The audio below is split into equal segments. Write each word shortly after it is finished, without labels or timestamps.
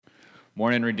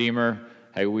Morning, Redeemer.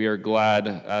 Hey, we are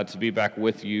glad to be back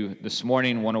with you this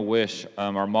morning. Want to wish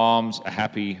our moms a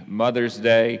happy Mother's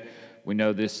Day. We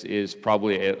know this is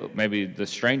probably maybe the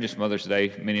strangest Mother's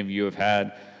Day many of you have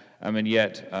had, and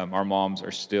yet our moms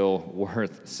are still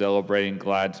worth celebrating.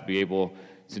 Glad to be able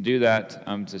to do that,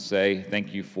 to say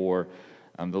thank you for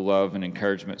the love and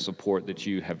encouragement, support that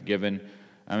you have given.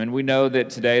 And we know that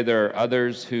today there are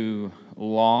others who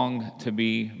long to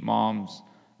be moms.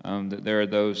 That there are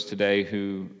those today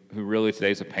who really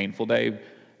today is a painful day,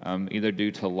 either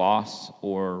due to loss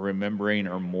or remembering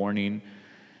or mourning.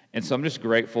 And so I'm just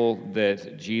grateful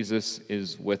that Jesus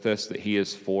is with us, that He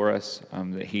is for us,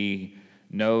 that He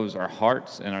knows our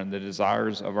hearts and the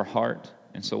desires of our heart.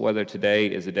 And so whether today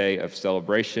is a day of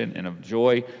celebration and of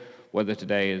joy, whether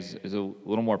today is a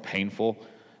little more painful,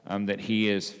 that He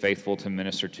is faithful to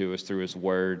minister to us through His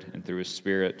Word and through His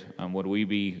Spirit. Would we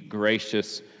be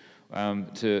gracious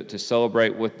to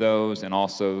celebrate with those and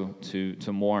also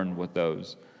to mourn with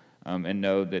those, and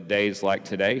know that days like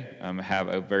today have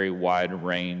a very wide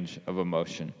range of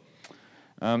emotion.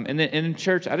 And in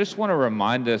church, I just want to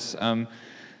remind us,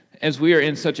 as we are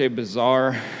in such a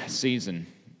bizarre season,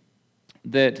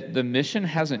 that the mission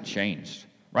hasn't changed,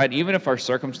 right? Even if our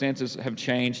circumstances have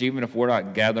changed, even if we're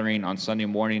not gathering on Sunday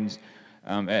mornings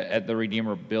at the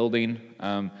Redeemer building,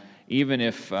 even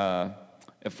if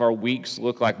our weeks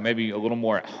look like maybe a little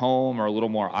more at home or a little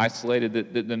more isolated,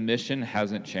 that the mission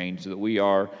hasn't changed, that we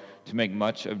are to make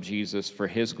much of Jesus for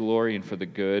His glory and for the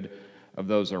good of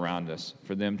those around us,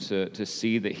 for them to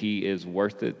see that He is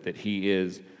worth it, that He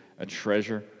is a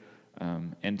treasure,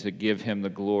 and to give Him the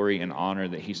glory and honor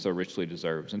that He so richly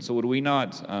deserves. And so would we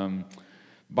not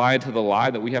buy into the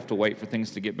lie that we have to wait for things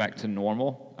to get back to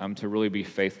normal, to really be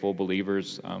faithful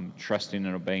believers, trusting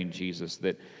and obeying Jesus,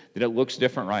 that it looks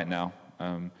different right now,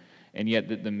 and yet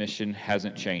that the mission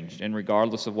hasn't changed. And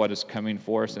regardless of what is coming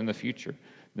for us in the future,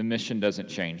 the mission doesn't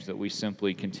change, that we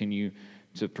simply continue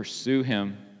to pursue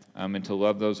Him and to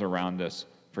love those around us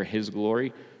for His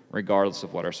glory, regardless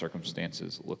of what our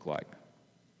circumstances look like.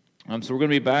 So we're going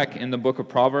to be back in the book of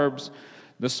Proverbs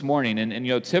this morning.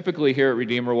 And typically here at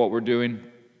Redeemer, what we're doing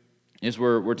is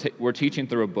we're teaching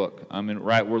through a book.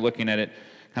 We're looking at it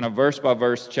kind of verse by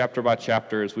verse, chapter by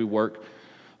chapter, as we work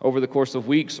over the course of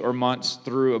weeks or months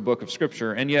through a book of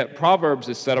Scripture. And yet Proverbs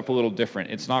is set up a little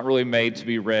different. It's not really made to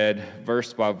be read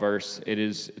verse by verse.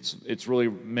 It's really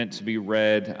meant to be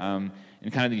read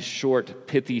in kind of these short,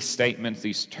 pithy statements,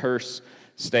 these terse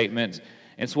statements.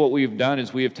 And so what we've done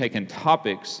is we have taken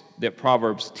topics that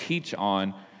Proverbs teach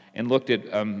on and looked at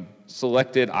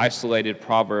selected, isolated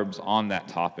Proverbs on that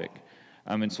topic.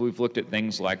 And so we've looked at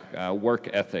things like work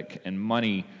ethic and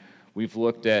money. We've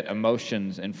looked at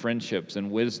emotions and friendships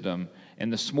and wisdom.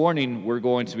 And this morning, we're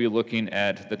going to be looking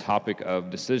at the topic of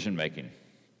decision-making.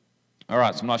 All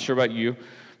right, so I'm not sure about you,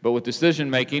 but with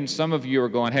decision-making, some of you are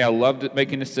going, hey, I love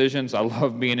making decisions. I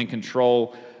love being in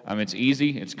control. It's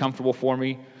easy. It's comfortable for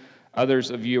me. Others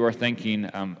of you are thinking,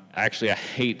 actually, I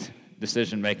hate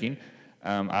decision-making.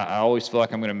 I always feel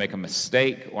like I'm going to make a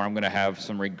mistake or I'm going to have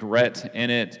some regret in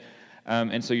it.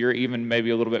 And so you're even maybe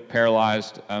a little bit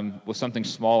paralyzed with something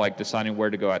small like deciding where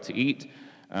to go out to eat.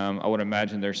 I would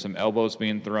imagine there's some elbows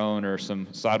being thrown or some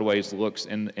sideways looks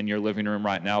in your living room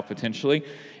right now, potentially,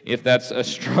 if that's a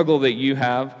struggle that you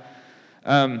have.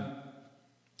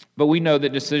 But we know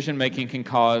that decision-making can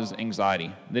cause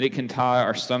anxiety, that it can tie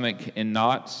our stomach in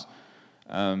knots,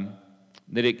 that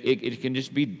it can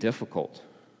just be difficult.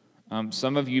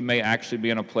 Some of you may actually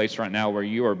be in a place right now where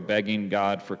you are begging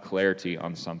God for clarity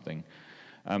on something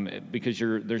because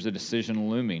there's a decision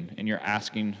looming and you're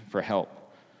asking for help.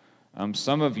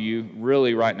 Some of you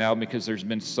really right now, because there's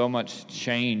been so much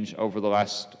change over the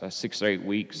last 6 or 8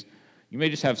 weeks, you may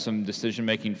just have some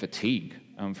decision-making fatigue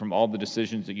from all the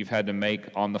decisions that you've had to make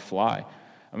on the fly.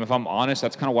 If I'm honest,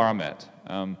 that's kind of where I'm at,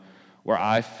 where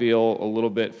I feel a little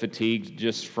bit fatigued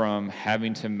just from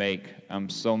having to make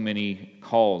so many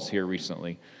calls here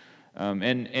recently.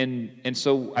 And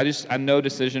so I know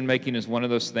decision-making is one of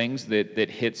those things that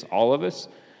hits all of us.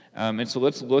 And so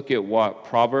let's look at what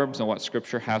Proverbs and what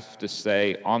Scripture has to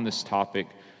say on this topic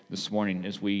this morning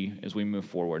as we move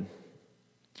forward.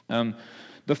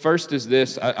 The first is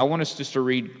this. I want us just to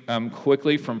read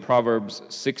quickly from Proverbs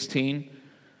 16,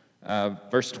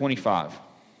 verse 25.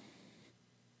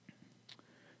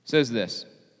 It says this: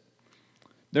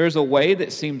 "There is a way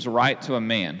that seems right to a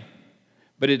man,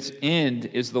 but its end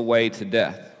is the way to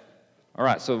death." All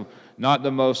right, so not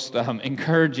the most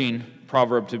encouraging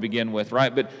proverb to begin with,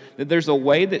 right? But there's a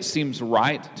way that seems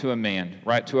right to a man,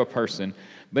 right to a person,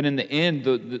 but in the end,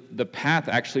 the path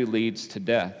actually leads to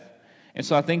death. And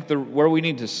so I think where we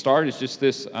need to start is just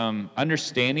this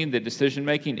understanding that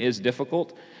decision-making is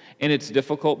difficult, and it's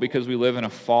difficult because we live in a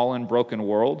fallen, broken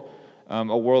world,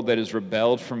 a world that is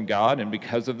rebelled from God, and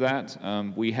because of that,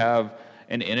 we have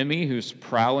an enemy who's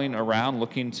prowling around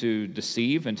looking to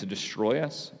deceive and to destroy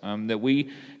us, that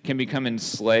we can become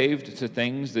enslaved to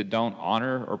things that don't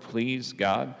honor or please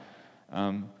God.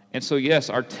 And so, yes,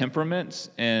 our temperaments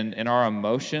and our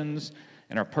emotions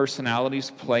and our personalities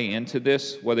play into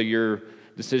this, whether your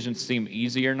decisions seem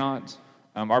easy or not.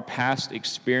 Our past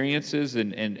experiences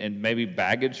and maybe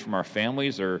baggage from our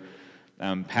families or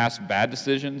past bad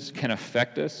decisions can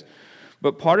affect us.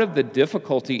 But part of the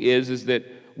difficulty is that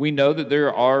we know that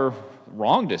there are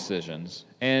wrong decisions,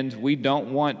 and we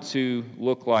don't want to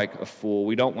look like a fool.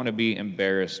 We don't want to be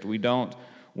embarrassed. We don't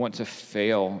want to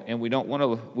fail, and we don't want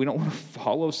to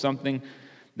follow something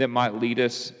that might lead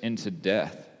us into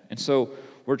death. And so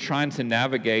we're trying to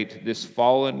navigate this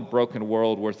fallen, broken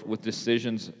world with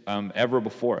decisions ever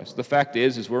before us. The fact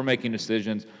is we're making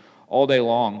decisions all day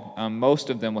long, most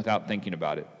of them without thinking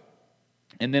about it.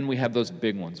 And then we have those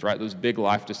big ones, right? Those big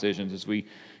life decisions as we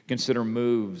consider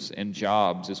moves and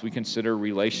jobs, as we consider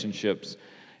relationships,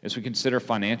 as we consider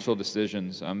financial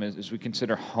decisions, as we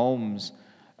consider homes,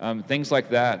 things like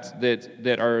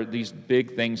that are these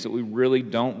big things that we really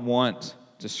don't want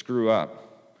to screw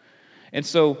up. And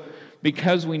so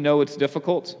because we know it's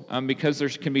difficult, because there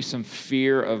can be some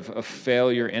fear of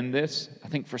failure in this, I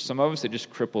think for some of us it just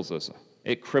cripples us.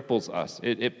 It cripples us.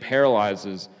 It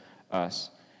paralyzes us.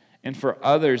 And for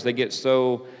others, they get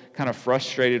so kind of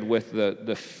frustrated with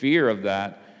the fear of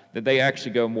that they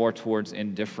actually go more towards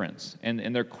indifference.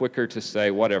 And they're quicker to say,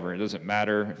 whatever, it doesn't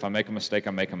matter. If I make a mistake,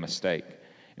 I make a mistake.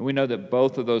 And we know that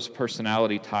both of those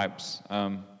personality types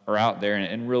are out there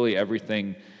and really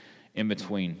everything in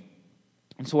between.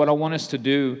 And so what I want us to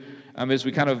do is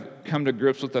we kind of come to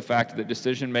grips with the fact that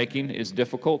decision-making is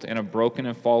difficult in a broken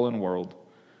and fallen world,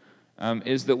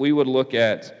 is that we would look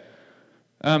at,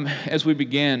 as we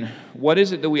begin, what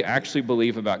is it that we actually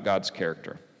believe about God's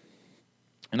character?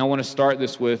 And I want to start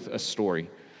this with a story.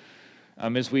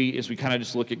 As we kind of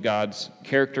just look at God's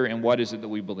character and what is it that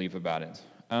we believe about it.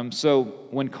 So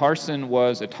when Carson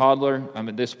was a toddler,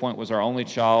 at this point was our only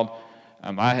child,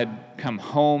 I had come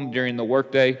home during the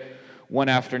workday one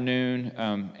afternoon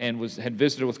and had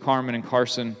visited with Carmen and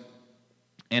Carson.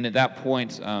 And at that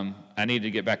point, I needed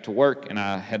to get back to work, and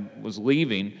I was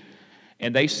leaving.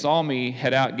 And they saw me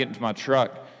head out, get into my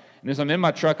truck. And as I'm in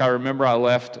my truck, I remember I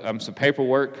left some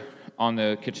paperwork on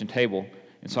the kitchen table.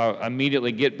 And so I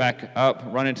immediately get back up,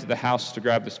 run into the house to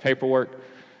grab this paperwork,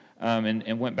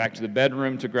 and went back to the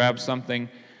bedroom to grab something.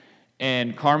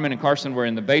 And Carmen and Carson were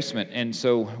in the basement, and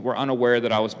so we're unaware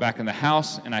that I was back in the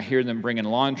house, and I hear them bringing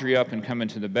laundry up and come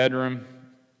into the bedroom.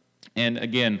 And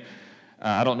again,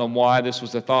 I don't know why this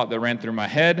was the thought that ran through my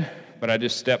head, but I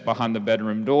just stepped behind the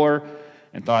bedroom door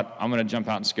and thought, I'm going to jump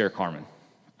out and scare Carmen.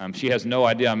 She has no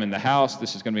idea I'm in the house.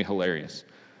 This is going to be hilarious.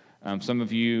 Some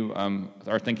of you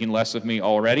are thinking less of me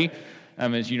already,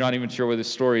 as you're not even sure where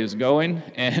this story is going.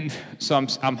 And so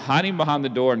I'm hiding behind the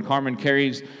door, and Carmen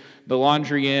carries the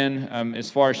laundry in.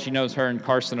 As far as she knows, her and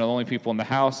Carson are the only people in the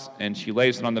house, and she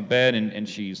lays it on the bed, and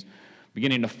she's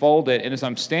beginning to fold it. And as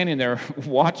I'm standing there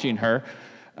watching her,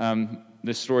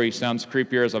 this story sounds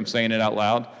creepier as I'm saying it out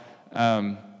loud,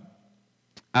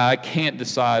 I can't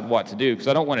decide what to do because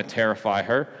I don't want to terrify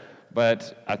her,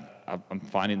 but I'm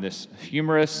finding this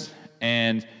humorous,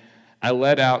 and I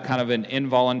let out kind of an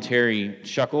involuntary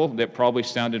chuckle that probably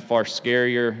sounded far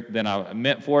scarier than I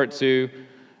meant for it to.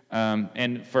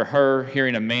 And for her,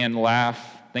 hearing a man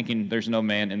laugh, thinking there's no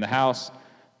man in the house,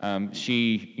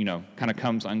 she, kind of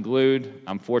comes unglued.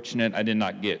 I'm fortunate I did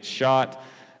not get shot.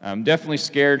 Definitely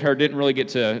scared her, didn't really get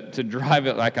to drive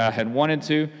it like I had wanted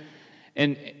to.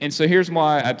 And so here's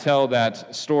why I tell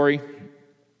that story.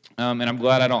 And I'm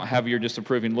glad I don't have your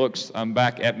disapproving looks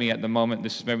back at me at the moment.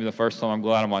 This is maybe the first time I'm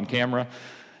glad I'm on camera.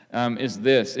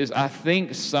 Is I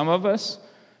think some of us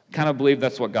kind of believe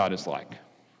that's what God is like.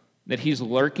 That he's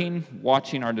lurking,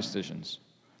 watching our decisions,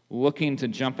 looking to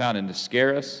jump out and to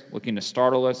scare us, looking to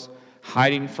startle us,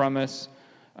 hiding from us,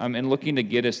 and looking to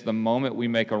get us the moment we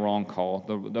make a wrong call,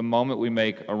 the moment we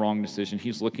make a wrong decision.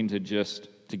 He's looking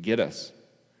to get us.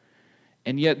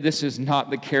 And yet this is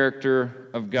not the character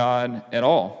of God at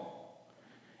all.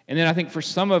 And then I think for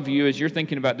some of you, as you're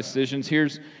thinking about decisions,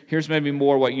 here's maybe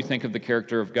more what you think of the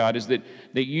character of God, is that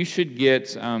you should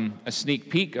get a sneak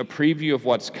peek, a preview of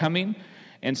what's coming.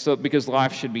 And so because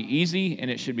life should be easy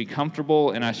and it should be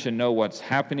comfortable, and I should know what's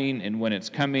happening and when it's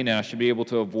coming, and I should be able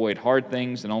to avoid hard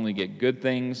things and only get good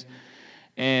things.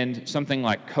 And something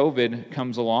like COVID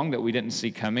comes along that we didn't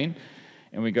see coming.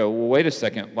 And we go, well, wait a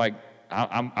second, like,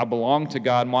 I belong to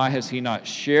God. Why has He not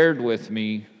shared with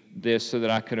me this so that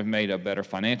I could have made a better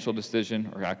financial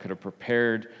decision, or I could have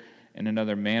prepared in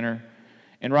another manner?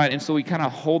 And so we kind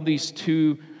of hold these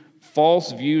two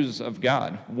false views of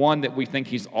God. One, that we think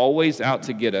He's always out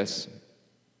to get us,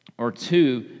 or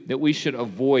two, that we should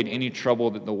avoid any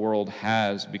trouble that the world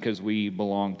has because we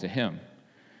belong to Him.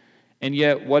 And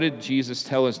yet, what did Jesus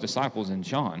tell His disciples in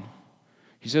John?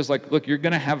 He says, like, look, you're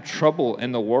going to have trouble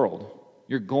in the world.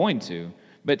 You're going to,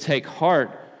 but take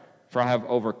heart, for I have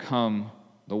overcome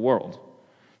the world.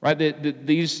 Right?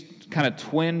 These kind of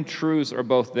twin truths are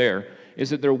both there,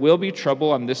 is that there will be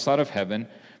trouble on this side of heaven,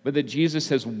 but that Jesus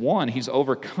has won, He's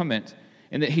overcome it,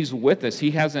 and that He's with us.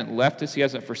 He hasn't left us, He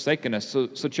hasn't forsaken us. So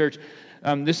church,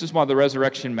 this is why the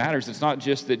resurrection matters. It's not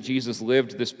just that Jesus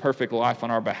lived this perfect life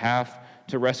on our behalf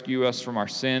to rescue us from our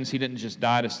sins. He didn't just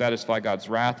die to satisfy God's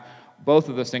wrath. Both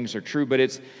of those things are true, but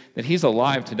it's that He's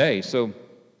alive today. So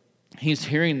He's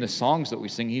hearing the songs that we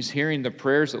sing. He's hearing the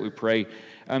prayers that we pray.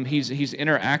 He's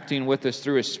interacting with us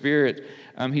through His Spirit.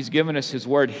 He's given us His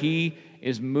Word. He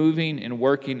is moving and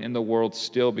working in the world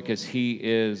still because He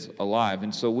is alive.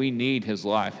 And so we need His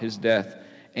life, His death,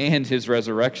 and His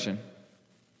resurrection.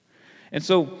 And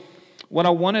so what I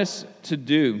want us to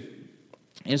do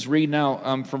is read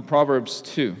now from Proverbs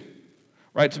 2,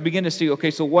 right? To begin to see,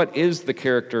 okay, so what is the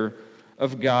character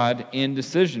of God in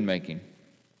decision making?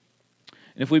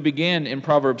 And if we begin in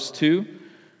Proverbs 2,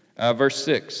 verse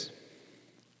 6,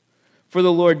 for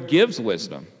the Lord gives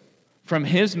wisdom. From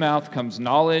His mouth comes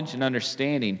knowledge and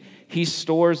understanding. He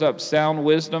stores up sound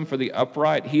wisdom for the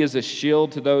upright. He is a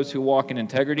shield to those who walk in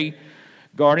integrity,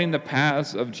 guarding the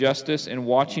paths of justice and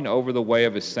watching over the way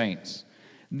of His saints.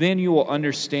 Then you will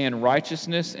understand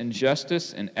righteousness and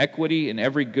justice and equity in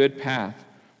every good path.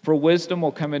 For wisdom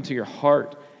will come into your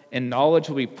heart, and knowledge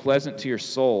will be pleasant to your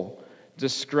soul.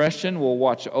 Discretion will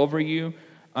watch over you.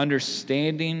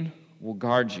 Understanding will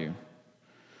guard you.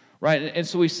 Right? And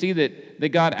so we see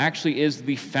that God actually is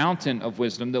the fountain of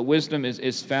wisdom, that wisdom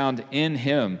is found in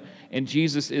Him, and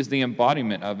Jesus is the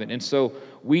embodiment of it. And so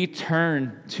we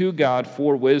turn to God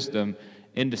for wisdom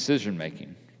in decision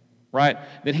making. Right?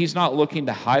 That He's not looking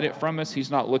to hide it from us.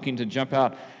 He's not looking to jump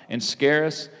out and scare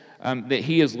us. That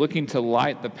He is looking to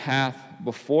light the path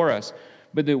before us,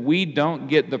 but that we don't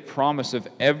get the promise of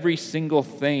every single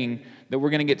thing that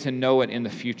we're going to get to know it in the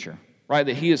future. Right?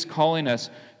 That He is calling us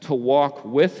to walk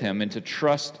with Him and to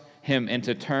trust Him and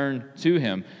to turn to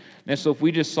Him. And so if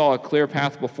we just saw a clear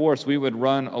path before us, we would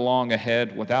run along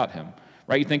ahead without Him.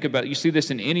 Right? You see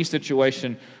this in any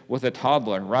situation with a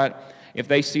toddler, right? If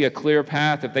they see a clear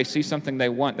path, if they see something they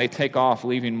want, they take off,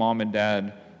 leaving mom and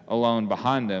dad alone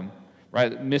behind them,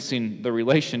 right? Missing the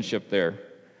relationship there.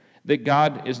 That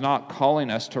God is not calling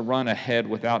us to run ahead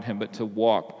without Him, but to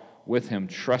walk with Him,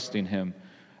 trusting Him.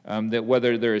 That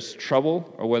whether there is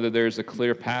trouble or whether there is a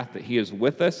clear path, that He is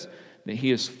with us, that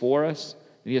He is for us,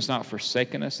 that He has not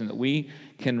forsaken us, and that we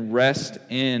can rest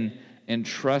in and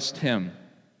trust Him,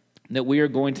 that we are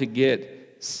going to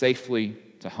get safely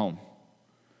to home.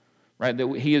 Right? That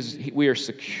we are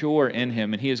secure in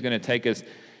Him, and He is going to take us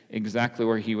exactly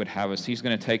where He would have us. He's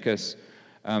going to take us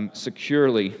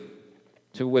securely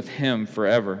with Him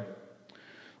forever.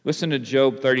 Listen to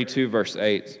Job 32, verse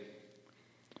 8.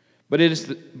 But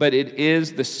it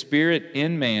is the Spirit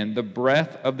in man, the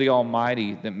breath of the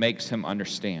Almighty, that makes him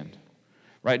understand.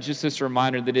 Right? Just this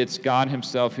reminder that it's God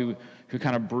Himself who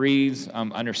kind of breathes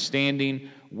understanding,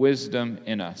 wisdom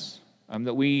in us.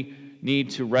 That we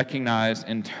need to recognize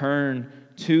and turn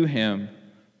to Him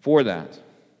for that.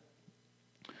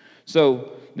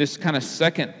 So this kind of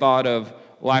second thought of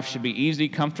life should be easy,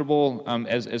 comfortable,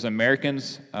 as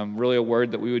Americans, really a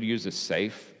word that we would use is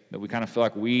safe, that we kind of feel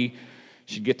like we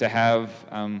should get to have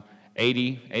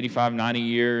 80, 85, 90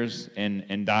 years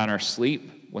and die in our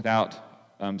sleep without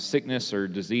sickness or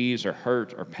disease or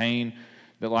hurt or pain,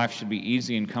 that life should be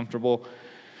easy and comfortable.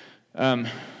 I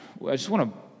just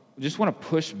want to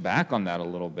push back on that a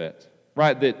little bit,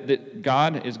 right? That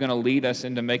God is going to lead us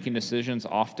into making decisions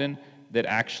often that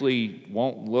actually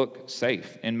won't look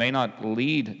safe and may not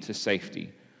lead to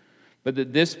safety, but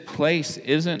that this place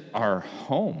isn't our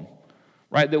home,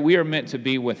 right? That we are meant to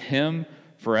be with Him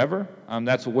forever.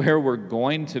 That's where we're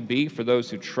going to be for those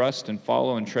who trust and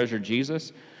follow and treasure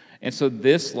Jesus. And so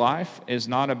this life is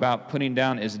not about putting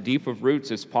down as deep of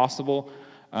roots as possible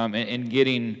and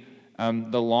getting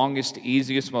the longest,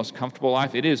 easiest, most comfortable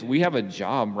life. It is. We have a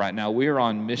job right now. We are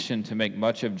on mission to make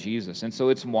much of Jesus. And so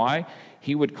it's why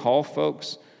He would call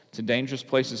folks to dangerous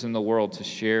places in the world to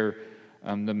share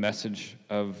the message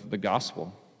of the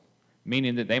gospel,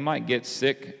 meaning that they might get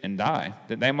sick and die,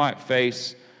 that they might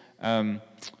face um,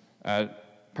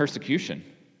 persecution,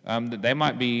 that they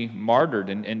might be martyred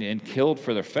and killed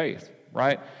for their faith,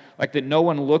 right? Like that no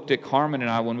one looked at Carmen and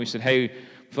I when we said, hey,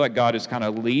 I feel like God is kind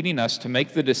of leading us to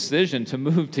make the decision to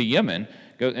move to Yemen.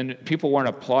 And people weren't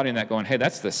applauding that, going, hey,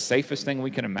 that's the safest thing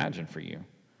we can imagine for you.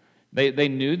 They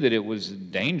knew that it was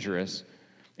dangerous,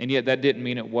 and yet that didn't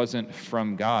mean it wasn't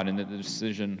from God and that the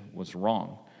decision was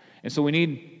wrong. And so we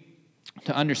need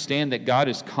to understand that God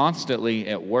is constantly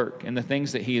at work, and the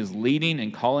things that He is leading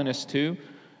and calling us to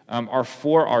are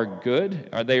for our good.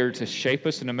 They are to shape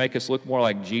us and to make us look more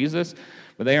like Jesus,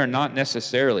 but they are not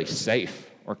necessarily safe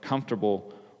or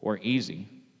comfortable or easy.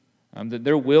 That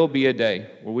there will be a day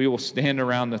where we will stand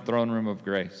around the throne room of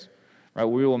grace, right?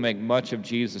 We will make much of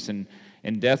Jesus, and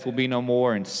death will be no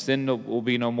more, and sin will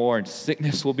be no more, and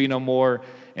sickness will be no more,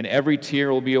 and every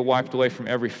tear will be wiped away from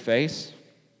every face.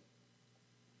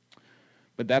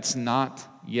 But that's not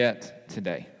yet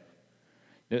today.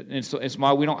 And so it's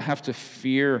why we don't have to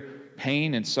fear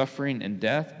pain and suffering and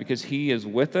death, because He is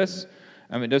with us.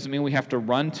 It doesn't mean we have to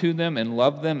run to them and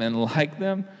love them and like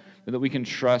them, but that we can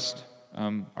trust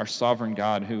our sovereign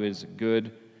God, who is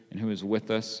good and who is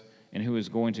with us and who is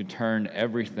going to turn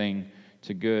everything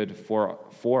to good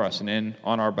for us and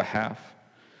on our behalf.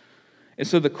 And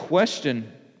so the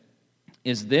question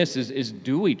is this, is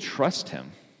do we trust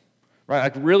Him? Right?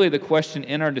 Like really the question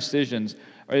in our decisions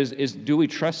is do we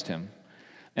trust Him?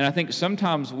 And I think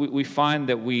sometimes we find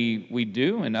that we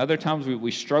do, and other times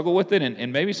we struggle with it,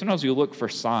 and maybe sometimes we look for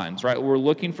signs, right? We're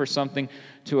looking for something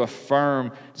to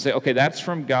affirm, to say, okay, that's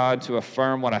from God, to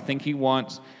affirm what I think He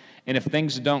wants. And if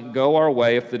things don't go our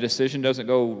way, if the decision doesn't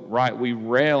go right, we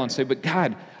rail and say, but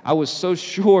God, I was so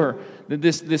sure that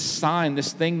this sign,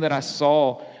 this thing that I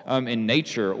saw in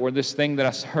nature, or this thing that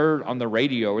I heard on the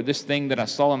radio, or this thing that I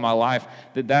saw in my life,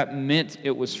 that meant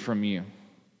it was from You.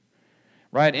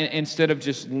 Right? And instead of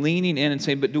just leaning in and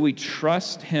saying, but do we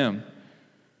trust Him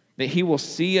that He will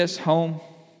see us home?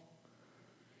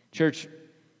 Church,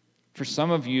 for some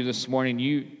of you this morning,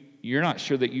 you're not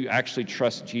sure that you actually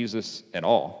trust Jesus at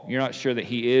all. You're not sure that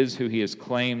He is who He has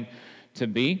claimed to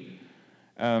be.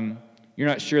 You're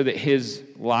not sure that His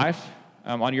life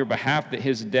on your behalf, that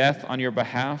His death on your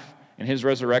behalf, and His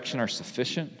resurrection are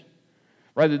sufficient.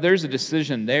 Right? That there's a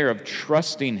decision there of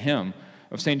trusting Him,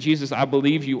 of saying, Jesus, I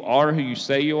believe You are who You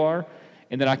say You are,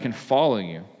 and that I can follow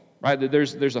You. Right? That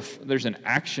there's an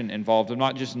action involved of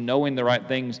not just knowing the right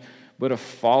things, but of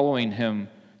following Him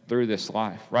through this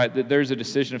life. Right? That there's a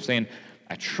decision of saying,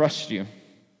 I trust You.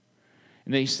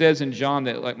 And then He says in John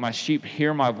that, like, my sheep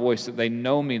hear My voice, that they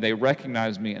know Me, they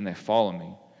recognize Me, and they follow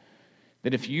Me.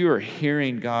 That if you are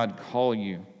hearing God call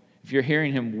you, if you're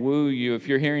hearing Him woo you, if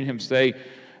you're hearing Him say,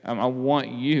 I want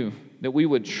you, that we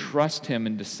would trust Him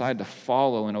and decide to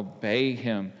follow and obey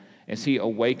Him as He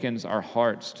awakens our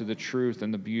hearts to the truth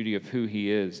and the beauty of who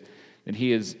He is, that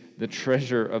He is the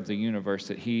treasure of the universe,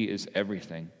 that He is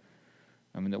everything.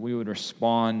 That we would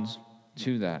respond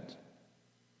to that.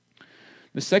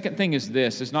 The second thing is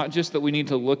this, is not just that we need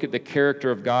to look at the character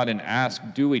of God and ask,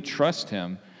 do we trust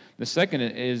Him? The second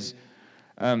is,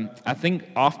 I think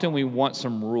often we want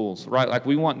some rules, right? Like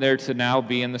we want there to now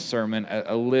be in the sermon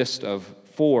a list of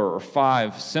 4 or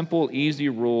 5 simple, easy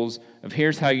rules of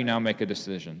here's how you now make a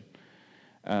decision.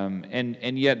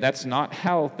 And yet that's not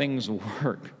how things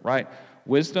work, right?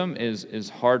 Wisdom is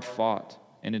hard fought,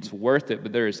 and it's worth it,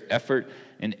 but there is effort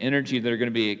and energy that are going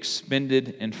to be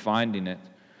expended in finding it.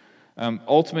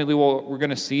 Ultimately, what we're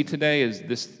going to see today is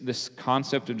this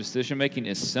concept of decision-making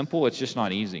is simple, it's just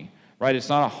not easy, right? It's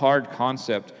not a hard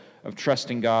concept of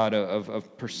trusting God,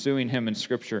 of pursuing Him in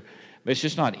Scripture, but it's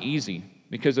just not easy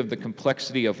because of the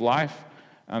complexity of life,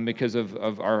 because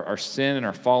of our sin and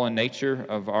our fallen nature,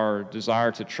 of our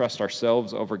desire to trust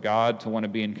ourselves over God, to want to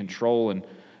be in control and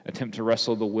attempt to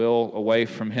wrestle the will away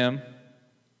from Him.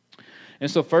 And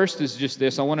so first is just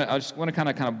this. I just want to kind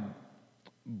of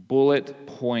bullet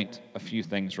point a few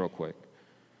things real quick.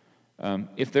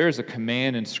 If there is a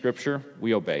command in Scripture,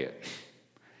 we obey it.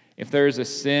 If there is a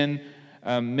sin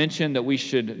mentioned that we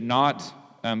should not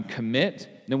commit,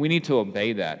 then we need to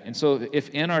obey that. And so if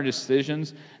in our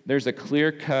decisions there's a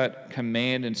clear-cut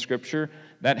command in Scripture,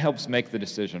 that helps make the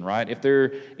decision, right? If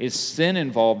there is sin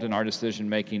involved in our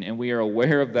decision-making and we are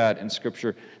aware of that in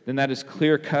Scripture, then that is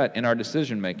clear-cut in our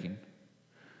decision-making.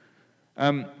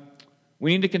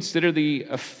 We need to consider the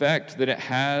effect that it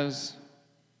has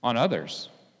on others.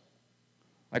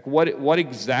 Like what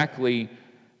exactly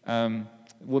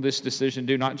will this decision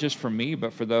do, not just for me,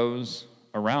 but for those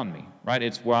around me, right?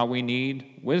 It's why we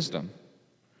need wisdom.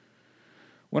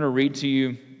 I want to read to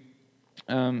you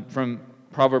from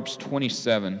Proverbs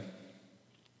 27,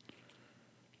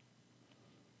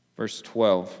 verse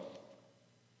 12.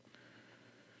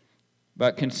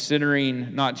 But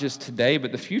considering not just today,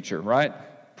 but the future, right?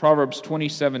 Proverbs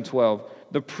 27:12.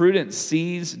 The prudent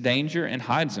sees danger and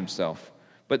hides himself,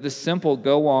 but the simple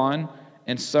go on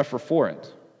and suffer for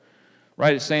it.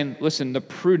 Right? It's saying, listen, the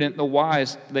prudent, the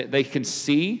wise, they can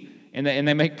see and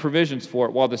they make provisions for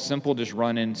it, while the simple just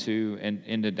run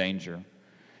into danger.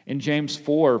 In James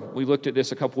 4, we looked at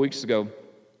this a couple weeks ago,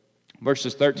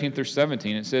 verses 13 through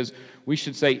 17. It says, we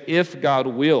should say, if God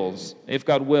wills,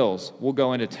 we'll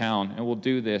go into town and we'll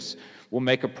do this. We'll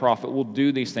make a profit. We'll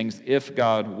do these things if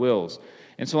God wills.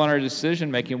 And so on our decision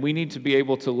making, we need to be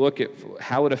able to look at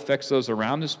how it affects those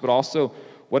around us, but also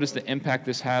what is the impact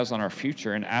this has on our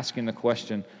future, and asking the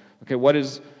question, okay,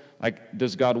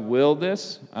 does God will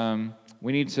this?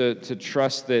 We need to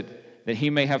trust that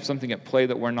He may have something at play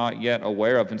that we're not yet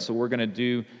aware of, and so we're going to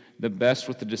do the best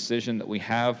with the decision that we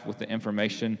have, with the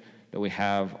information that we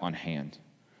have on hand.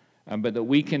 But that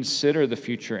we consider the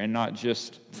future and not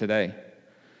just today.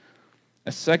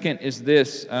 A second is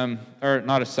this, or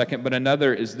not a second, but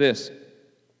another is this,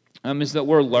 is that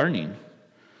we're learning.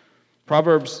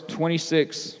 Proverbs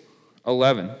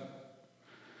 26:11.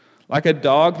 Like a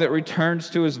dog that returns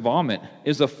to his vomit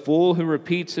is a fool who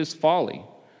repeats his folly.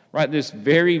 Right, this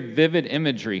very vivid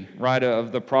imagery, right,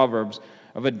 of the Proverbs,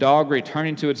 of a dog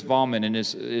returning to its vomit, and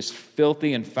is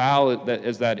filthy and foul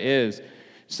as that is,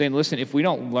 saying, listen, if we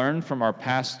don't learn from our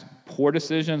past poor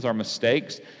decisions, our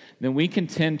mistakes, then we can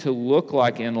tend to look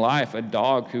like in life a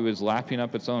dog who is lapping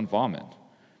up its own vomit,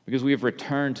 because we have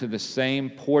returned to the same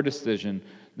poor decision,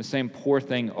 the same poor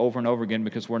thing over and over again,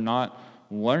 because we're not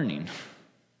learning.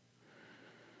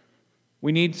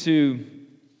 We need to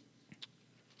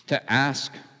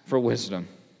ask for wisdom,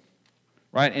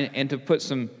 right? And to put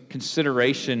some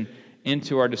consideration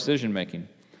into our decision making.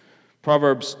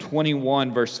 Proverbs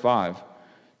 21, verse 5.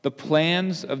 The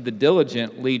plans of the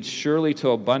diligent lead surely to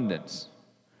abundance,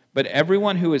 but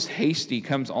everyone who is hasty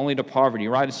comes only to poverty,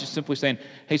 right? It's just simply saying,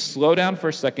 hey, slow down for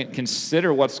a second,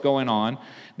 consider what's going on.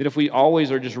 That if we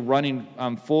always are just running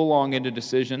full long into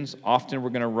decisions, often we're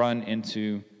going to run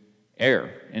into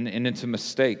error and into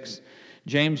mistakes.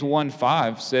 James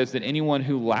 1:5 says that anyone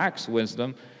who lacks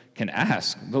wisdom can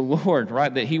ask the Lord,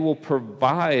 right? That He will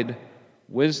provide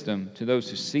wisdom to those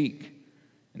who seek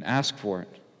and ask for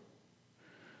it.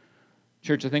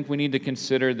 Church, I think we need to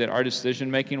consider that our decision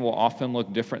making will often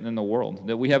look different than the world,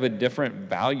 that we have a different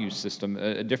value system,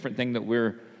 a different thing that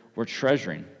we're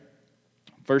treasuring.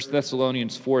 1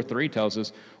 Thessalonians 4:3 tells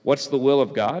us, what's the will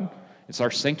of God? It's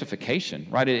our sanctification,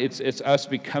 right? It's us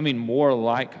becoming more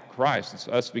like Christ. It's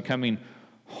us becoming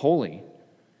holy.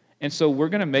 And so we're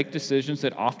going to make decisions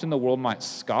that often the world might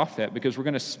scoff at, because we're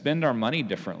going to spend our money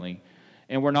differently.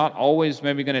 And we're not always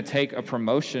maybe going to take a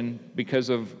promotion because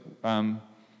of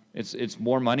it's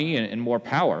more money and more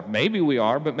power. Maybe we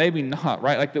are, but maybe not,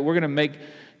 right? Like that we're going to make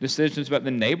decisions about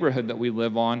the neighborhood that we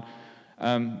live on,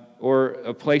 or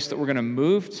a place that we're going to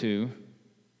move to,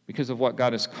 because of what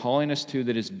God is calling us to,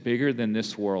 that is bigger than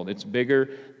this world. It's bigger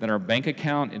than our bank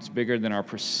account. It's bigger than our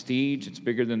prestige. It's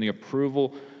bigger than the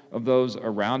approval of those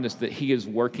around us, that He is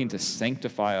working to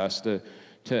sanctify us,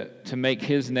 to make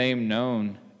His name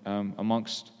known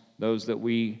amongst those that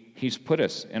He's put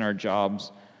us in our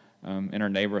jobs, in our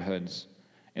neighborhoods.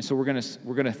 And so we're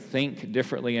gonna think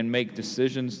differently and make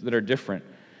decisions that are different.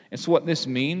 And so what this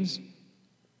means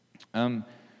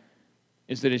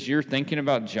is that as you're thinking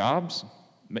about jobs,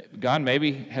 God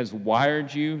maybe has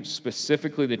wired you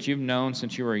specifically, that you've known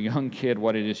since you were a young kid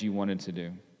what it is you wanted to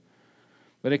do.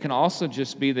 But it can also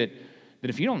just be that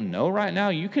if you don't know right now,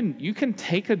 you can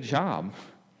take a job.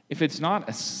 If it's not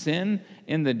a sin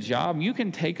in the job, you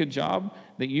can take a job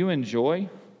that you enjoy,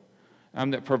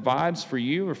 that provides for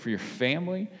you or for your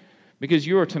family, because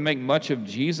you are to make much of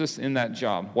Jesus in that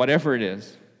job, whatever it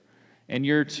is. And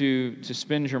you're to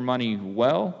spend your money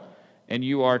well, and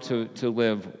you are to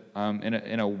live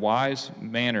in a wise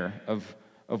manner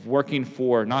of working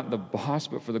for not the boss,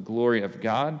 but for the glory of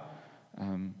God,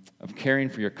 of caring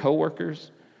for your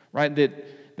coworkers, right?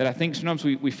 That I think sometimes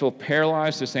we feel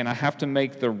paralyzed to saying, I have to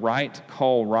make the right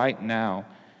call right now,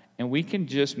 and we can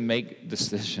just make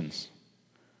decisions,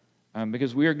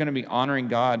 because we are going to be honoring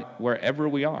God wherever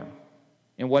we are,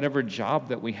 in whatever job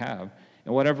that we have,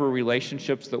 in whatever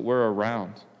relationships that we're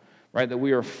around, right? That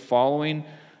we are following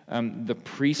the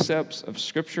precepts of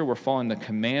Scripture, we're following the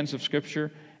commands of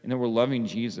Scripture, and then we're loving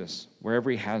Jesus wherever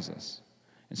He has us.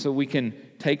 And so we can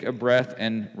take a breath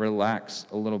and relax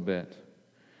a little bit.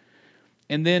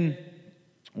 And then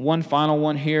one final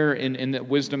one here, in that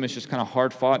wisdom is just kind of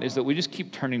hard fought, is that we just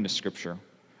keep turning to Scripture.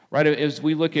 Right? As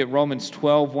we look at Romans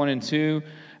 12, 1 and 2,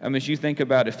 as you think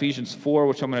about Ephesians 4,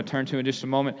 which I'm going to turn to in just a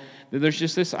moment, that there's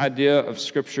just this idea of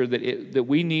Scripture that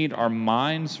we need our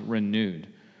minds renewed.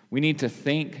 We need to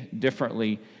think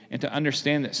differently and to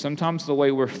understand that sometimes the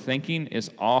way we're thinking is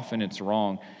off and it's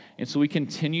wrong. And so we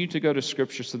continue to go to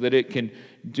Scripture so that it can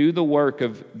do the work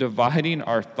of dividing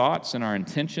our thoughts and our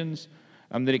intentions,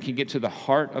 that it can get to the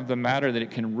heart of the matter, that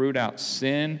it can root out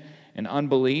sin and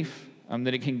unbelief,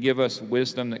 that it can give us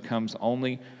wisdom that comes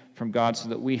only from God so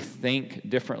that we think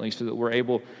differently, so that we're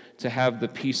able to have the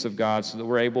peace of God, so that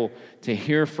we're able to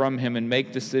hear from Him and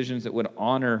make decisions that would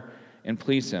honor and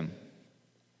please Him.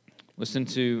 Listen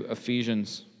to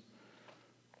Ephesians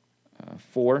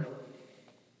 4,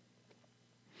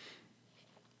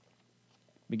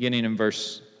 beginning in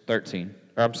verse 17.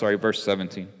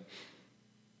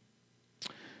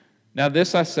 Now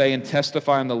this I say and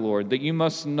testify in the Lord, that you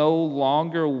must no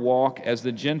longer walk as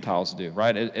the Gentiles do,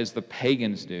 right, as the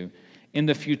pagans do, in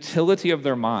the futility of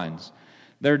their minds.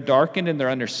 They're darkened in their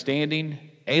understanding,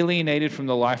 alienated from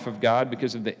the life of God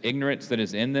because of the ignorance that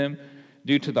is in them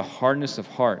due to the hardness of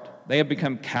heart. They have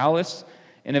become callous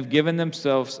and have given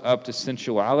themselves up to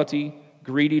sensuality,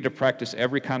 greedy to practice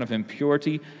every kind of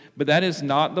impurity. But that is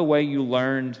not the way you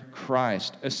learned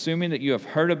Christ, assuming that you have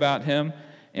heard about Him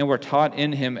and were taught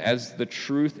in Him as the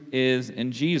truth is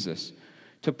in Jesus,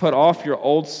 to put off your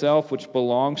old self, which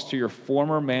belongs to your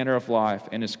former manner of life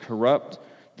and is corrupt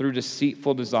through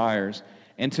deceitful desires,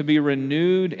 and to be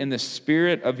renewed in the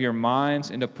spirit of your minds,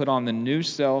 and to put on the new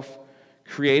self,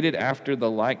 created after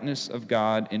the likeness of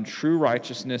God in true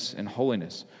righteousness and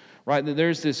holiness. Right? That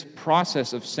there's this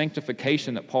process of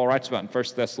sanctification that Paul writes about in 1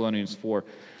 Thessalonians 4,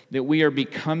 that we are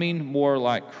becoming more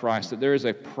like Christ, that there is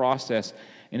a process,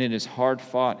 and it is hard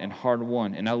fought and hard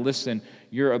won. And now listen,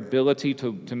 your ability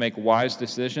to make wise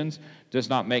decisions does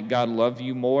not make God love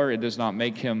you more. It does not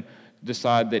make Him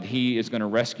decide that He is going to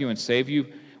rescue and save you.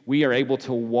 We are able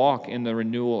to walk in the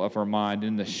renewal of our mind,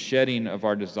 in the shedding of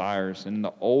our desires, in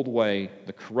the old way,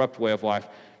 the corrupt way of life,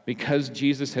 because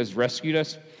Jesus has rescued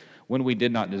us when we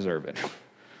did not deserve it.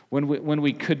 When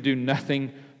we could do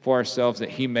nothing for ourselves, that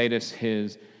He made us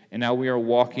His, and now we are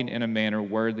walking in a manner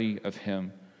worthy of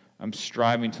Him. I'm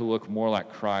striving to look more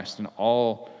like Christ in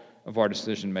all of our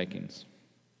decision makings.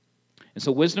 And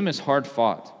so wisdom is hard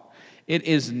fought. It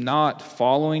is not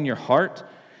following your heart,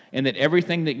 and that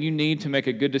everything that you need to make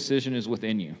a good decision is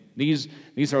within you. These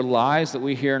are lies that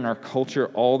we hear in our culture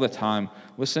all the time.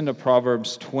 Listen to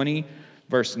Proverbs 20,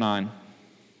 verse 9.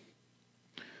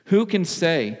 Who can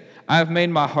say, I have made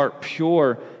my heart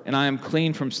pure and I am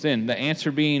clean from sin? The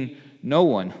answer being no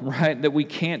one, right? That we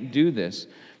can't do this.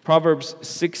 Proverbs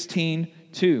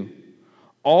 16:2.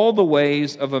 All the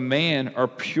ways of a man are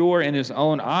pure in his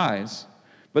own eyes,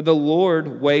 but the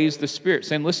Lord weighs the spirit.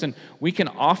 Saying, listen, we can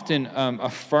often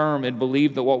affirm and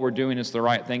believe that what we're doing is the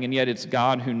right thing, and yet it's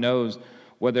God who knows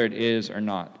whether it is or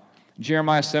not.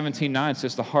 Jeremiah 17:9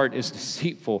 says the heart is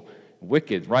deceitful,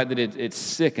 wicked, right? That it's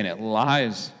sick and it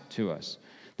lies to us.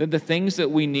 That the things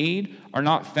that we need are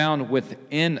not found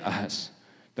within us.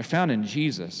 They're found in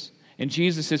Jesus. And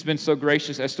Jesus has been so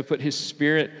gracious as to put His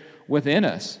Spirit within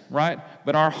us, right?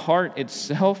 But our heart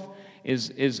itself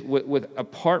is with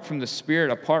apart from the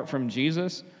Spirit, apart from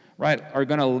Jesus, right, are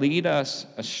going to lead us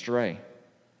astray.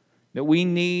 That we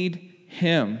need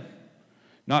Him,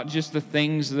 not just the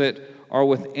things that are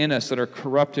within us that are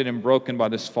corrupted and broken by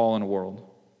this fallen world.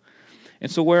 And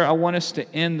so where I want us to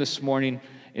end this morning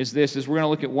is we're going to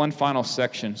look at one final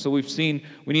section. So we've seen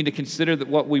we need to consider that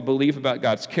what we believe about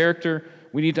God's character.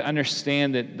 We need to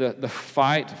understand that the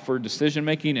fight for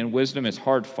decision-making and wisdom is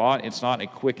hard fought. It's not a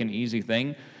quick and easy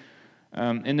thing.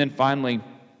 And then finally,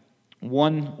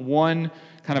 one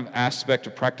kind of aspect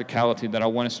of practicality that I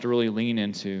want us to really lean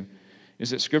into is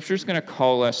that Scripture is going to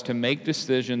call us to make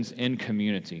decisions in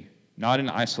community, not in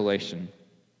isolation.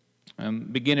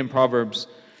 Begin in Proverbs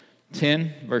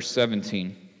 10, verse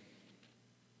 17.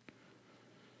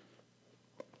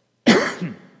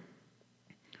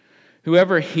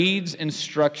 Whoever heeds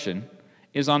instruction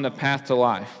is on the path to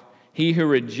life. He who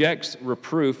rejects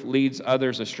reproof leads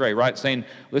others astray, right? Saying,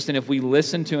 listen, if we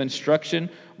listen to instruction,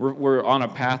 we're on a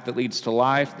path that leads to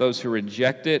life. Those who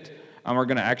reject it are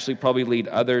going to actually probably lead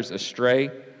others astray.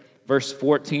 Verse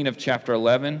 14 of chapter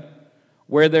 11,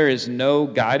 where there is no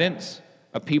guidance,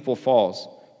 a people falls.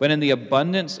 But in the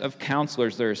abundance of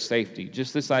counselors, there is safety.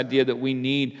 Just this idea that we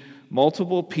need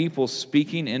multiple people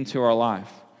speaking into our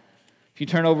life. If you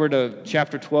turn over to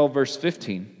chapter 12, verse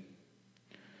 15,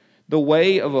 the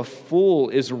way of a fool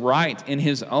is right in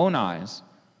his own eyes,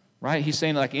 right? He's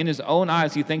saying, like, in his own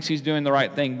eyes, he thinks he's doing the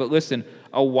right thing. But listen,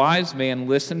 a wise man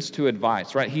listens to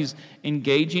advice, right? He's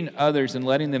engaging others and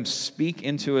letting them speak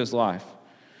into his life.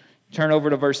 Turn over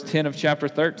to verse 10 of chapter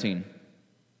 13.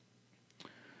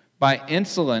 By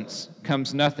insolence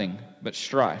comes nothing but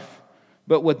strife,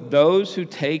 but with those who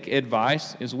take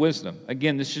advice is wisdom.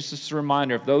 Again, this is just a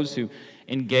reminder of those who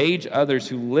engage others,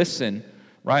 who listen,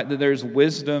 right, that there's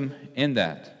wisdom in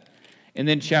that. And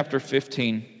then chapter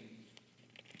 15,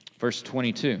 verse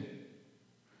 22.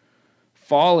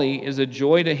 Folly is a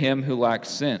joy to him who lacks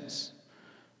sense.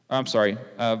 I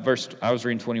was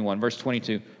reading 21, verse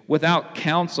 22. Without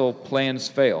counsel, plans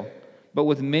fail, but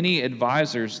with many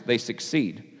advisors, they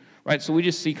succeed. Right, so we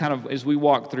just see kind of as we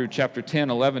walk through chapter 10,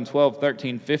 11, 12,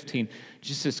 13, 15,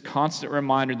 just this constant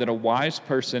reminder that a wise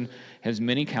person has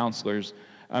many counselors,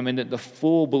 and that the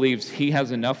fool believes he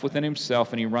has enough within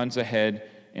himself and he runs ahead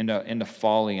into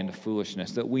folly, into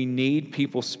foolishness, that we need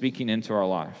people speaking into our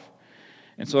life.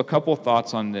 And so a couple of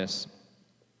thoughts on this.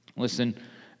 Listen,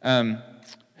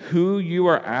 who you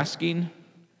are asking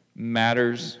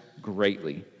matters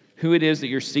greatly. Who it is that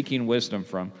you're seeking wisdom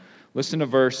from. Listen to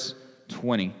verse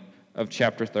 20 of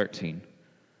chapter 13.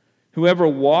 Whoever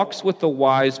walks with the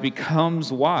wise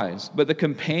becomes wise, but the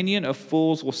companion of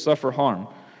fools will suffer harm.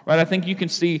 Right? I think you can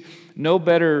see no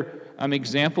better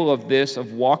example of this,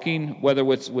 of walking, whether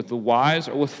it's with the wise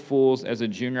or with fools, as a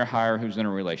junior hire who's in a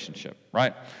relationship,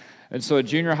 right? And so a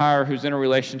junior hire who's in a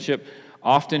relationship,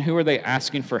 often who are they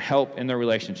asking for help in their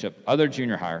relationship? Other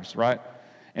junior hires, right?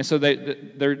 And so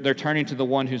they're turning to the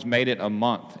one who's made it a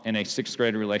month in a 6th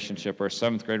grade relationship or a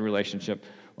 7th grade relationship,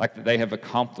 like that they have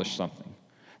accomplished something,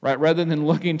 right? Rather than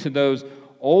looking to those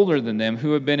older than them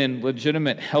who have been in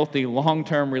legitimate, healthy,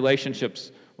 long-term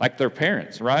relationships like their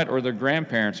parents, right? Or their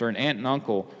grandparents or an aunt and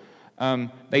uncle,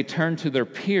 they turn to their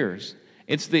peers.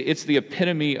 It's the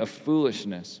epitome of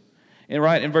foolishness. And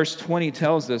right, in verse 20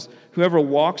 tells us, whoever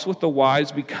walks with the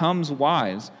wise becomes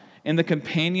wise, and the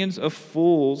companions of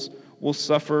fools will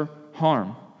suffer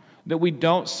harm. That we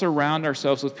don't surround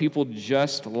ourselves with people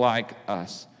just like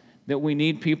us. That we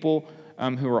need people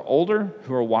who are older,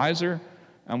 who are wiser,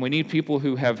 and we need people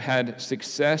who have had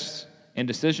success in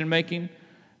decision making.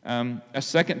 A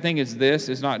second thing is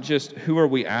not just who are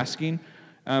we asking.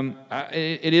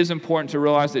 It is important to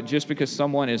realize that just because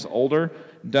someone is older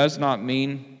does not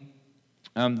mean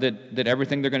that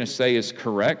everything they're going to say is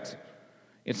correct.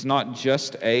 It's not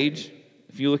just age.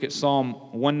 If you look at Psalm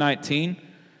 119,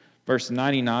 verse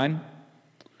 99,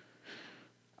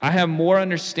 I have more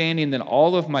understanding than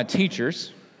all of my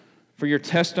teachers, for your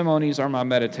testimonies are my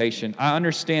meditation. I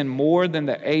understand more than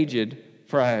the aged,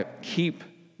 for I keep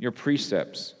your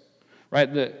precepts.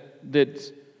 Right?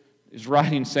 That is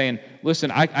writing saying,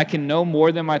 listen, I can know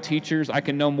more than my teachers, I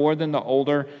can know more than the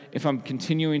older if I'm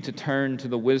continuing to turn to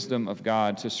the wisdom of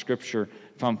God, to Scripture,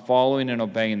 if I'm following and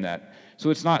obeying that. So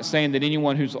it's not saying that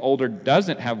anyone who's older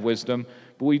doesn't have wisdom,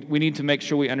 but we need to make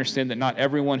sure we understand that not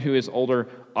everyone who is older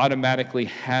automatically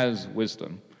has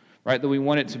wisdom, right? That we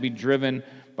want it to be driven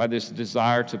by this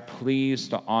desire to please,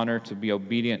 to honor, to be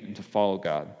obedient, and to follow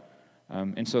God.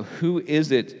 And so who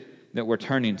is it that we're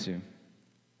turning to?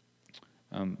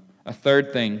 A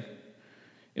third thing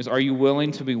is, are you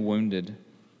willing to be wounded?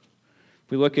 If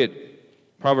we look at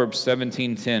Proverbs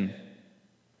 17:10,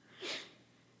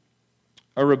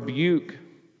 a rebuke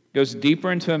goes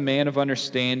deeper into a man of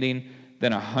understanding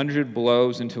than 100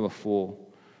 blows into a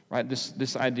fool. Right?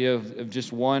 This idea of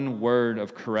just one word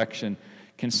of correction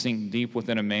can sink deep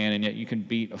within a man, and yet you can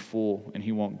beat a fool and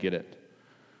he won't get it.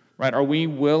 Right? Are we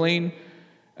willing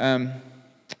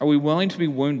to be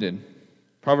wounded?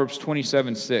 Proverbs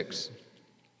 27:6.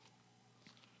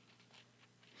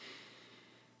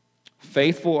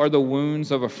 Faithful are the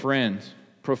wounds of a friend,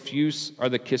 profuse are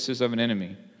the kisses of an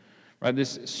enemy. Right?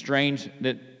 This is strange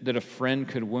that a friend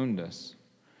could wound us.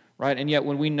 Right? And yet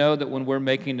when we know that when we're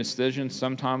making decisions,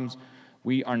 sometimes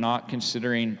we are not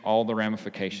considering all the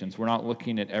ramifications. We're not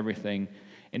looking at everything.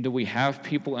 And do we have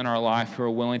people in our life who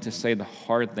are willing to say the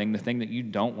hard thing, the thing that you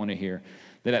don't want to hear,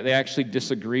 that they actually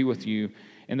disagree with you,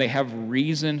 and they have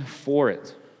reason for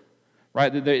it, right?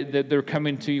 That they're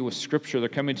coming to you with Scripture, they're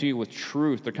coming to you with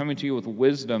truth, they're coming to you with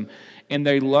wisdom, and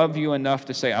they love you enough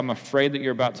to say, I'm afraid that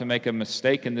you're about to make a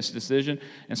mistake in this decision,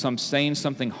 and so I'm saying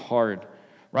something hard,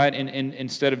 right? And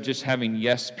instead of just having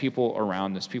yes people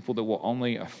around us, people that will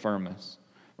only affirm us,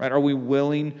 right? Are we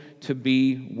willing to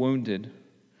be wounded?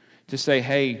 To say,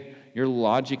 hey, your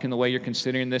logic and the way you're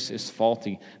considering this is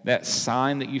faulty. That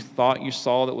sign that you thought you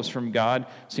saw that was from God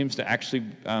seems to actually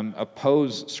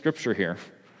oppose Scripture here.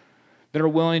 That are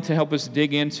willing to help us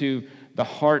dig into the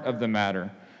heart of the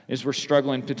matter as we're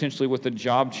struggling potentially with a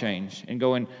job change and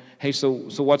going, hey, so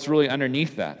what's really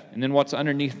underneath that? And then what's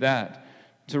underneath that?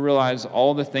 To realize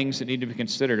all the things that need to be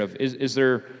considered of. Is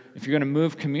there going to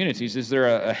move communities, is there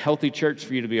a healthy church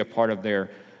for you to be a part of there?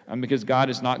 Because God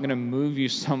is not going to move you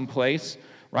someplace,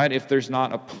 right, if there's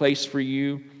not a place for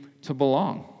you to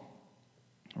belong,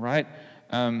 right?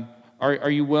 Are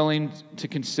you willing to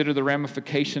consider the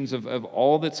ramifications of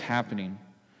all that's happening,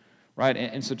 right?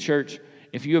 And so, church,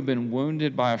 if you have been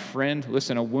wounded by a friend,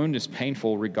 listen, a wound is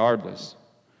painful regardless.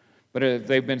 But if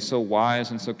they've been so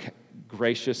wise and so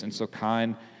gracious and so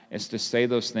kind as to say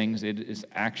those things, it is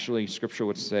actually, Scripture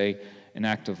would say, an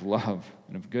act of love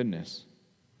and of goodness.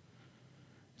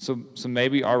 So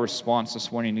maybe our response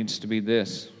this morning needs to be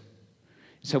this.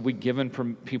 Have we given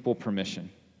people permission?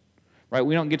 Right?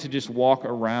 We don't get to just walk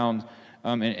around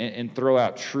and throw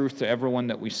out truth to everyone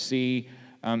that we see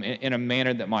in a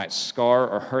manner that might scar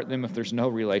or hurt them if there's no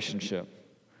relationship.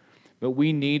 But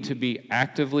we need to be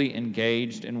actively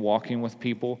engaged in walking with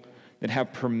people that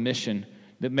have permission,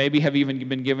 that maybe have even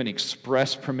been given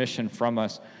express permission from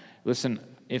us. Listen,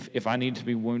 if I need to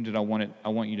be wounded, I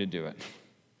want you to do it.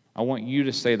 I want you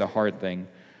to say the hard thing.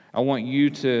 I want you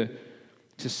to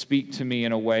speak to me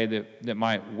in a way that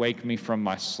might wake me from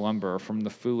my slumber or from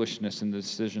the foolishness and the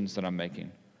decisions that I'm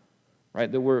making.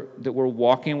 Right? That we're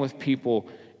walking with people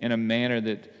in a manner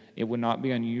that it would not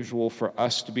be unusual for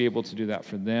us to be able to do that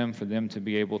for them to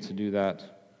be able to do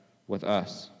that with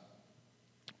us.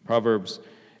 Proverbs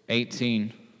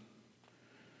 18,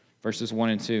 verses 1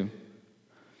 and 2.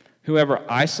 Whoever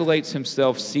isolates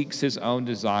himself seeks his own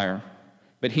desire,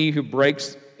 but he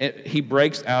breaks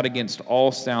out against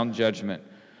all sound judgment.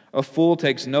 A fool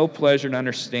takes no pleasure in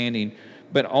understanding,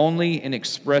 but only in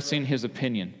expressing his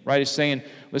opinion. Right? It's saying,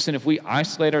 listen, if we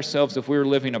isolate ourselves, if we're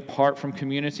living apart from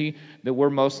community, that we're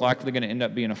most likely going to end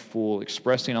up being a fool,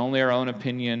 expressing only our own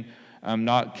opinion,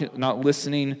 not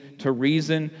listening to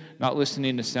reason, not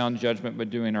listening to sound judgment,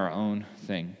 but doing our own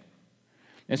thing.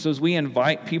 And so as we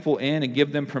invite people in and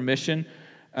give them permission,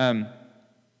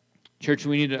 church,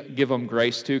 we need to give them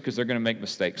grace too, because they're going to make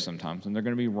mistakes sometimes, and they're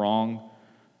going to be wrong.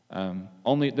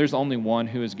 There's only one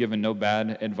who has given no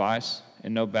bad advice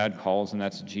and no bad calls, and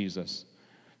that's Jesus.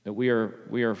 That we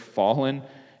are fallen,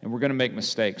 and we're going to make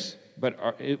mistakes.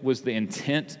 But it was the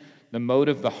intent, the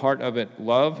motive, the heart of it,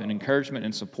 love and encouragement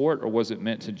and support, or was it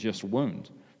meant to just wound?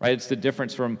 Right? It's the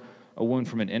difference from a wound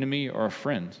from an enemy or a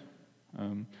friend.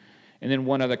 And then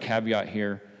one other caveat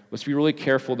here. Let's be really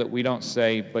careful that we don't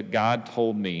say, but God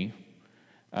told me,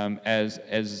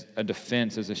 as a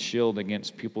defense, as a shield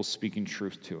against people speaking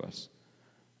truth to us.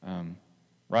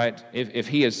 Right?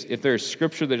 If there is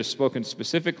Scripture that is spoken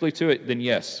specifically to it, then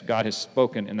yes, God has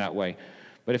spoken in that way.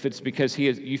 But if it's because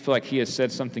you feel like He has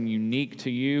said something unique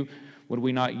to you, would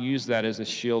we not use that as a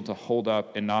shield to hold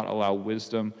up and not allow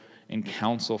wisdom and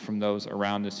counsel from those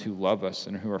around us who love us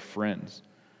and who are friends?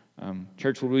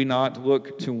 Church, would we not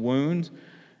look to wound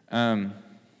and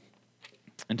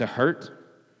to hurt,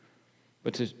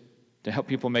 but to help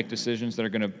people make decisions that are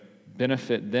going to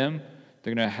benefit them,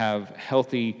 they're going to have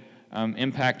healthy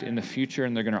impact in the future,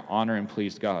 and they're going to honor and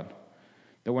please God?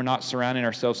 That we're not surrounding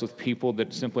ourselves with people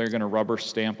that simply are going to rubber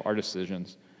stamp our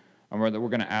decisions, or that we're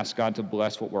going to ask God to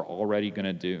bless what we're already going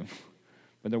to do.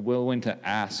 But they're willing to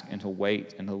ask and to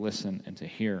wait and to listen and to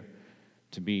hear,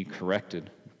 to be corrected.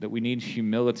 That we need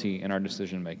humility in our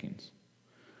decision makings.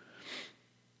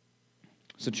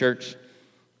 So church,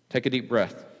 take a deep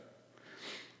breath.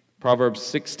 Proverbs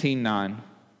 16:9.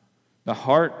 The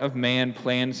heart of man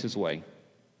plans his way,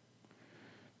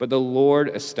 but the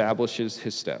Lord establishes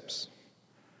his steps.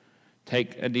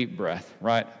 Take a deep breath,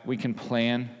 right? We can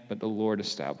plan, but the Lord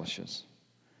establishes.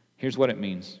 Here's what it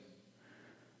means.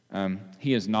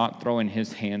 He is not throwing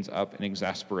his hands up in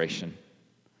exasperation,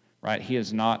 right? He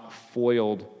is not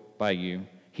foiled by you.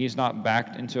 He's not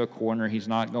backed into a corner. He's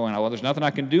not going, oh, well, there's nothing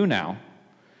I can do now.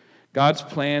 God's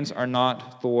plans are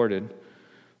not thwarted.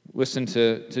 Listen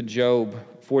to Job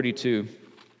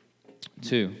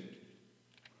 42:2.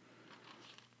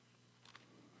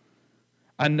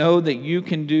 I know that you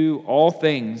can do all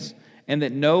things, and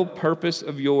that no purpose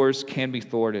of yours can be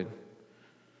thwarted.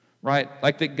 Right?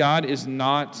 Like that God is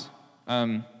not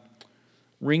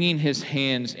wringing his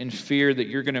hands in fear that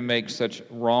you're going to make such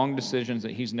wrong decisions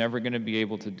that he's never going to be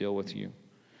able to deal with you.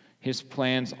 His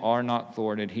plans are not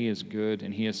thwarted. He is good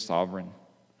and he is sovereign.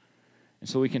 And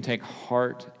so we can take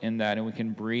heart in that, and we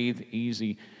can breathe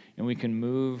easy, and we can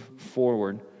move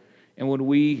forward. And when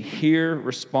we hear,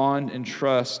 respond, and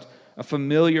trust a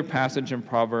familiar passage in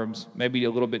Proverbs, maybe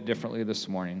a little bit differently this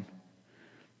morning.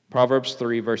 Proverbs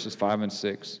 3, verses 5 and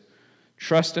 6.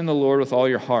 Trust in the Lord with all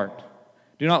your heart.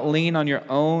 Do not lean on your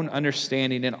own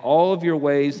understanding. In all of your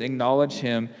ways acknowledge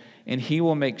him, and he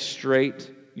will make straight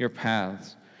your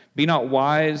paths. Be not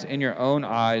wise in your own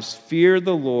eyes. Fear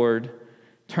the Lord.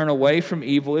 Turn away from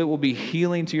evil. It will be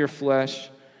healing to your flesh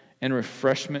and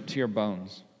refreshment to your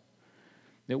bones.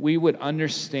 That we would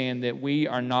understand that we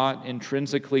are not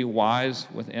intrinsically wise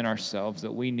within ourselves,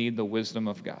 that we need the wisdom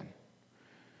of God.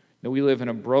 That we live in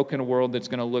a broken world that's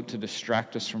going to look to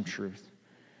distract us from truth.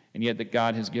 And yet that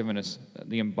God has given us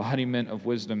the embodiment of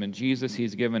wisdom in Jesus.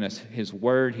 He's given us His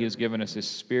Word. He has given us His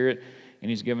Spirit. And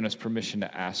He's given us permission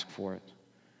to ask for it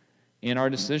in our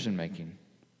decision making.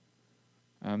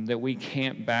 That we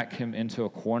can't back Him into a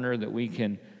corner, that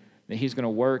He's going to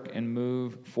work and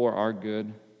move for our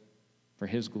good, for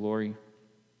His glory.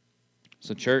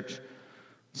 So church,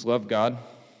 let's love God.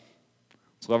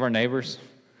 Let's love our neighbors.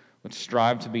 Let's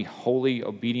strive to be holy,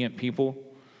 obedient people.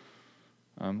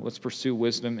 Let's pursue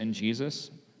wisdom in Jesus,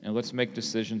 and let's make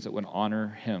decisions that would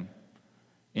honor Him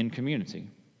in community,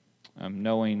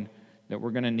 knowing that we're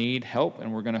going to need help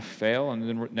and we're going to fail, and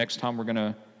then next time we're going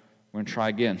to try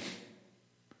again.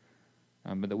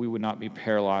 But that we would not be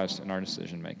paralyzed in our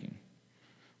decision making.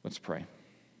 Let's pray.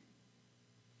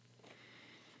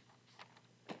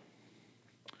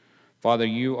 Father,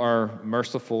 you are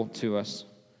merciful to us.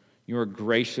 You are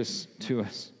gracious to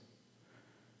us.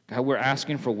 God, we're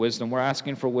asking for wisdom. We're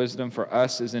asking for wisdom for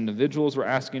us as individuals. We're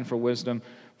asking for wisdom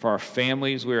for our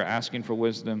families. We're asking for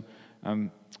wisdom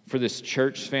for this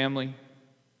church family.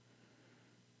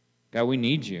 God, we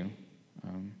need you.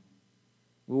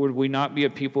 Would we not be a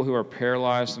people who are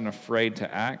paralyzed and afraid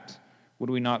to act? Would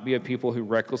we not be a people who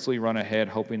recklessly run ahead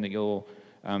hoping that you'll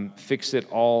fix it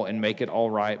all and make it all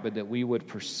right, but that we would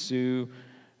pursue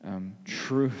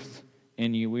truth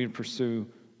in you. We would pursue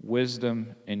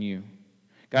wisdom in you.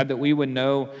 God, that we would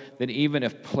know that even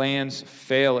if plans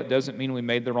fail, it doesn't mean we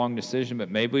made the wrong decision,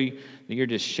 but maybe that you're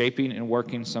just shaping and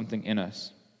working something in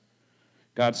us.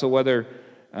 God, so whether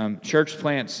church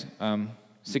plants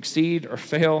succeed or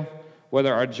fail,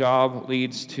 whether our job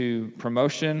leads to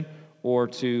promotion or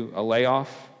to a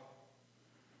layoff,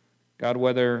 God,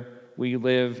 whether we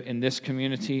live in this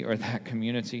community or that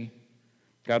community,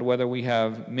 God, whether we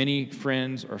have many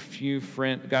friends or few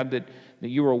friends, God, that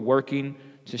you are working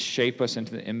to shape us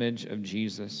into the image of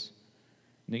Jesus,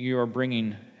 that you are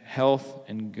bringing health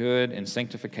and good and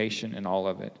sanctification in all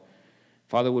of it.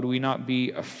 Father, would we not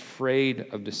be afraid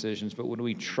of decisions, but would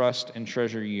we trust and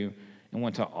treasure you and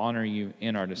want to honor you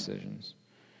in our decisions?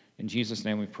 In Jesus'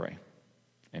 name we pray.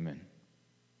 Amen.